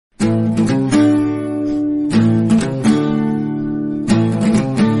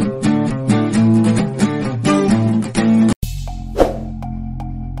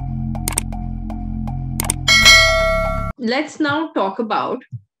Let's now talk about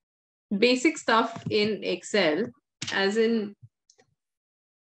basic stuff in Excel, as in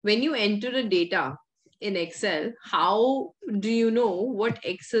when you enter a data in Excel, how do you know what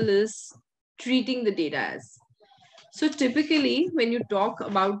Excel is treating the data as? So typically, when you talk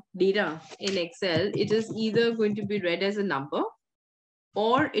about data in Excel, it is either going to be read as a number,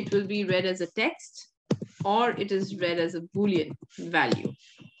 or it will be read as a text, or it is read as a Boolean value.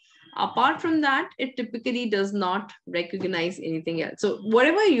 Apart from that, it typically does not recognize anything else. So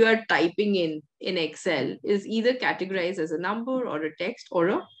whatever you are typing in Excel is either categorized as a number or a text or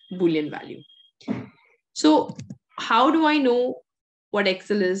a Boolean value. So how do I know what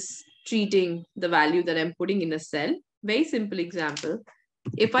Excel is treating the value that I'm putting in a cell? Very simple example.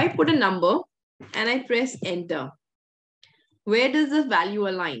 If I put a number and I press enter, where does the value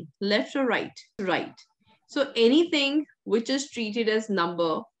align? Left or right? Right. So anything which is treated as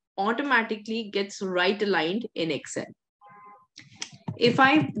number automatically gets right aligned in Excel. If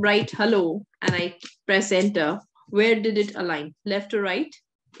I write hello and I press enter, where did it align? Left or right?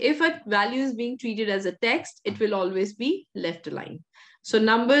 If a value is being treated as a text, it will always be left aligned. So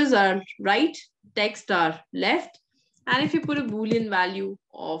numbers are right, text are left. And if you put a Boolean value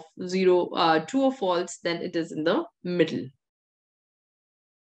of true or false, then it is in the middle.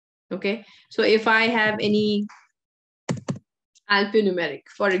 Okay, so if I have any alphanumeric,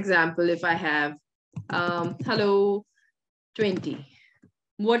 for example, if I have hello 20,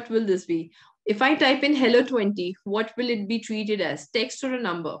 what will this be? If I type in hello 20, what will it be treated as? Text or a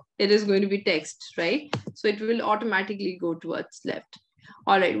number? It is going to be text, right? So it will automatically go towards left.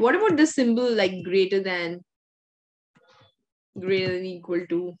 All right, what about this symbol like greater than equal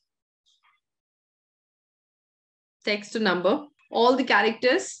to? Text or number? All the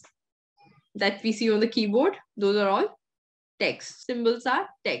characters that we see on the keyboard, those are all text. Symbols are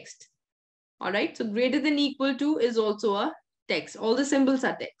text. All right, so greater than equal to is also a text. All the symbols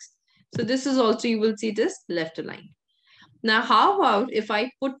are text. So this is also, you will see it is left aligned. Now, how about if I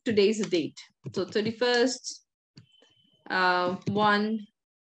put today's date? So 31st,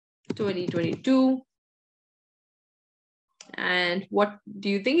 1/2022. And what do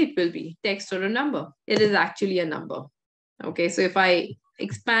you think it will be? Text or a number? It is actually a number. Okay, so if I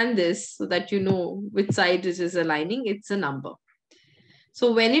expand this so that you know which side it is aligning, it's a number.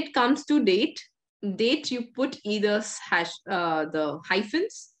 So when it comes to date you put either the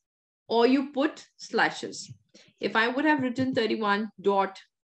hyphens or you put slashes. If I would have written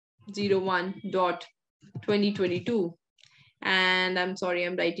 31.01.2022, and I'm sorry,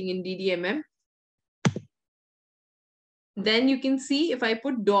 I'm writing in DDMM, then you can see if I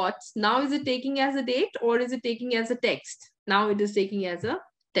put dots, now is it taking as a date or is it taking as a text? Now it is taking as a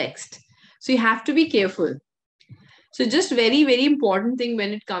text. So you have to be careful. So just very, very important thing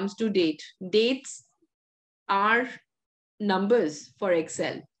when it comes to date. Dates are numbers for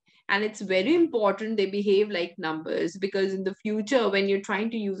Excel. And it's very important they behave like numbers, because in the future, when you're trying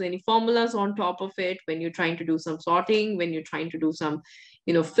to use any formulas on top of it, when you're trying to do some sorting, when you're trying to do some,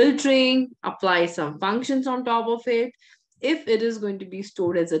 filtering, apply some functions on top of it, if it is going to be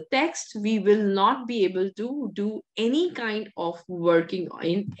stored as a text, we will not be able to do any kind of working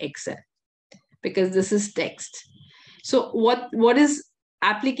in Excel because this is text. So what is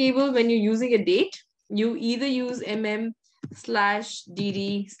applicable when you're using a date? You either use mm/dd/yy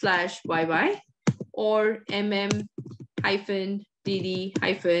or mm-dd-yy.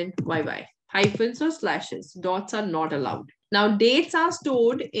 Hyphens or slashes. Dots are not allowed. Now, dates are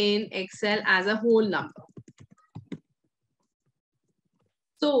stored in Excel as a whole number.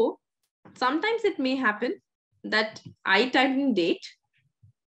 So sometimes it may happen that I type in date,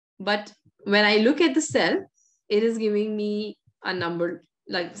 but when I look at the cell, it is giving me a number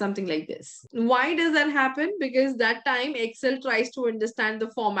like something like this. Why does that happen? Because that time Excel tries to understand the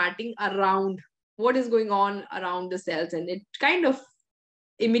formatting around what is going on around the cells, and it kind of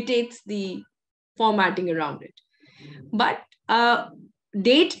imitates the formatting around it. But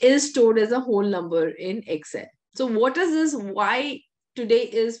date is stored as a whole number in Excel. So what is this? Why today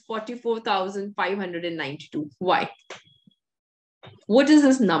is 44,592? Why? What is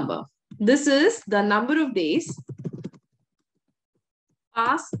this number? This is the number of days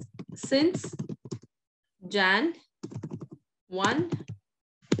passed since January 1,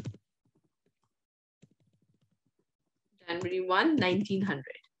 1900.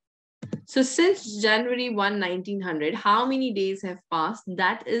 So since January 1, 1900, how many days have passed?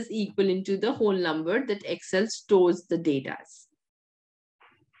 That is equivalent to the whole number that Excel stores the data as.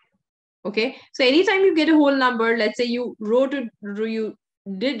 Okay, so anytime you get a whole number, let's say you you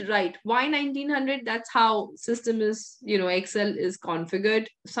did write why 1900, that's how system is, Excel is configured.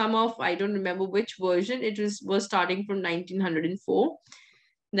 Some of, I don't remember which version, it was starting from 1904,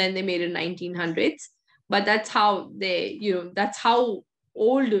 then they made it 1900s, but that's how they, that's how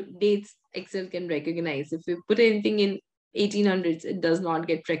old dates Excel can recognize. If you put anything in 1800s, it does not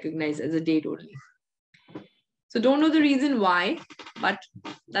get recognized as a date only. So don't know the reason why, but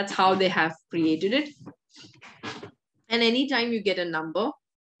that's how they have created it. And anytime you get a number,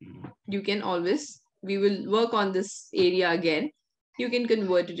 you can always, we will work on this area again. You can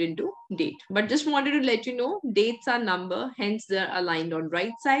convert it into date. But just wanted to let you know, dates are number, hence they're aligned on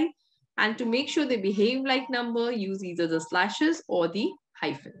right side. And to make sure they behave like number, use either the slashes or the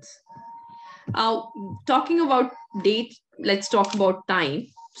hyphens. Talking about date, let's talk about time.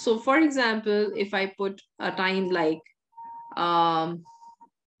 So for example, if I put a time like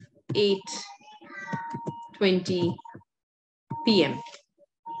 8:20 p.m.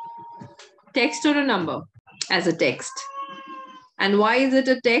 Text or a number? As a text. And why is it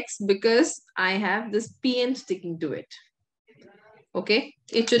a text? Because I have this PM sticking to it. Okay,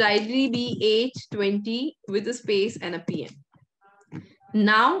 it should ideally be 8:20 with a space and a PM.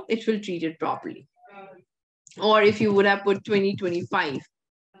 Now it will treat it properly. Or if you would have put 2025,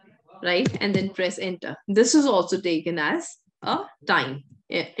 right, and then press enter, this is also taken as a time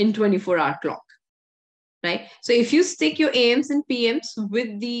in 24-hour clock, right? So if you stick your AMs and PMs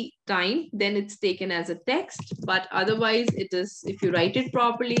with the time, then it's taken as a text. But otherwise, it is, if you write it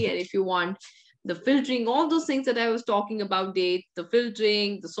properly, and if you want the filtering, all those things that I was talking about, date, the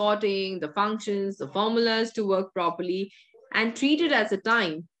filtering, the sorting, the functions, the formulas to work properly and treat it as a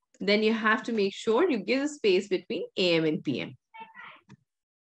time, then you have to make sure you give a space between AM and PM.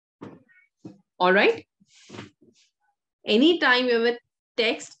 All right. Anytime you have a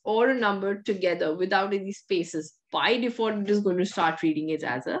text or a number together without any spaces, by default, it is going to start reading it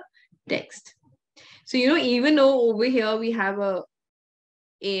as a text. So, even though over here we have a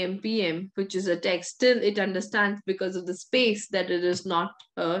AM, PM, which is a text, still it understands because of the space that it is not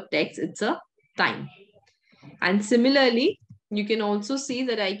a text, it's a time. And similarly, you can also see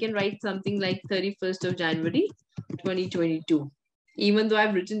that I can write something like 31st of January, 2022. Even though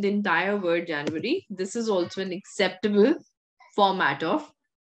I've written the entire word January, this is also an acceptable format of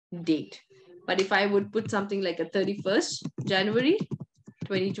date. But if I would put something like a 31st January,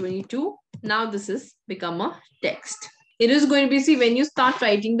 2022, now this has become a text. It is going to be, see, when you start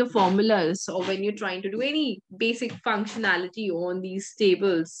writing the formulas or when you're trying to do any basic functionality on these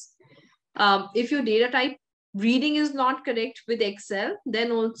tables, if your data type reading is not correct with Excel,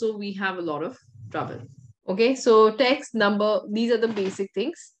 then also we have a lot of trouble. Okay, so text, number, these are the basic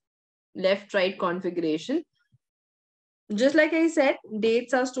things. Left, right configuration. Just like I said,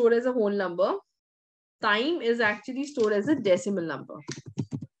 dates are stored as a whole number. Time is actually stored as a decimal number.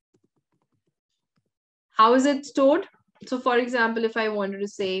 How is it stored? So for example, if I wanted to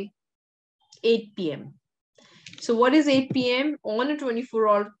say 8 p.m. So what is 8 p.m. on a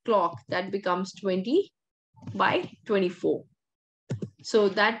 24-hour clock? That becomes 20 by 24. So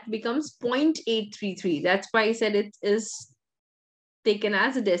that becomes 0.833. That's why I said it is taken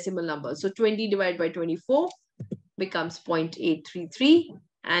as a decimal number. So 20 divided by 24 becomes 0.833.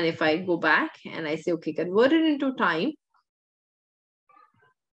 And if I go back and I say, okay, convert it into time,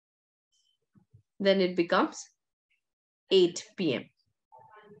 then it becomes 8 p.m.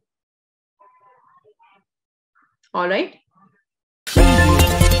 All right.